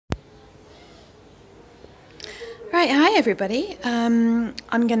Right, hi everybody. I'm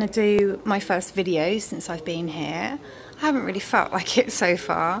going to do my first video since I've been here. I haven't really felt like it so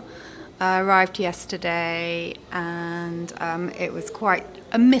far. I arrived yesterday and it was quite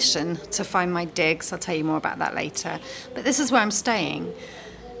a mission to find my digs. I'll tell you more about that later. But this is where I'm staying.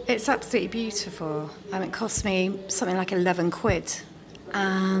 It's absolutely beautiful. It cost me something like 11 quid.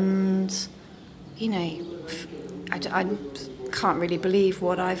 And, you know, I can't really believe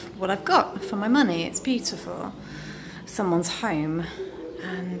what I've got for my money. It's beautiful. Someone's home,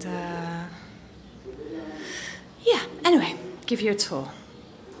 and yeah, anyway, give you a tour.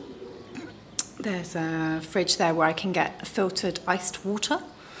 There's a fridge there where I can get filtered iced water,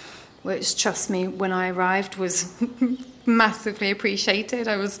 which, trust me, when I arrived was massively appreciated.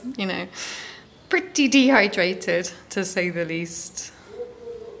 I was, you know, pretty dehydrated, to say the least.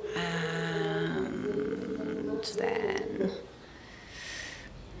 And then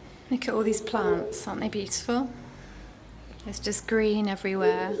look at all these plants, aren't they beautiful? It's just green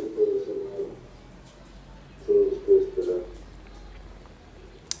everywhere.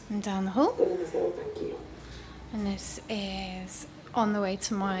 And down the hall. And this is on the way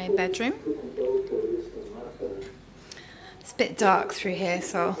to my bedroom. It's a bit dark through here,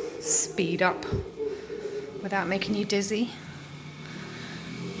 so I'll speed up without making you dizzy.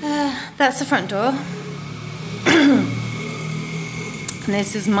 That's the front door. And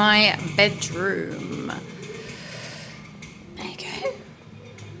this is my bedroom. There you go.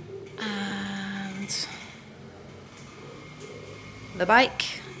 And the bike.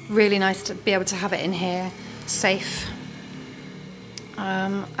 Really nice to be able to have it in here, safe.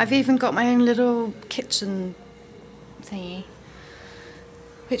 I've even got my own little kitchen thingy,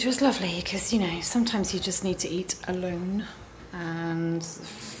 which was lovely because, you know, sometimes you just need to eat alone. And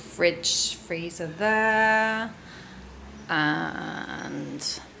fridge, freezer there.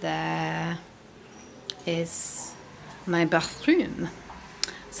 And there is my bathroom.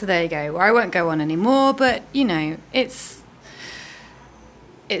 So there you go. Well, I won't go on anymore, but you know, it's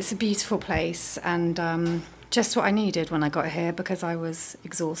a beautiful place and just what I needed when I got here because I was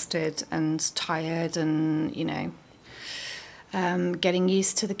exhausted and tired and, you know, getting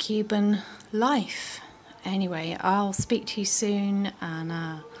used to the Cuban life. Anyway, I'll speak to you soon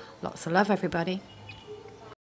and lots of love, everybody.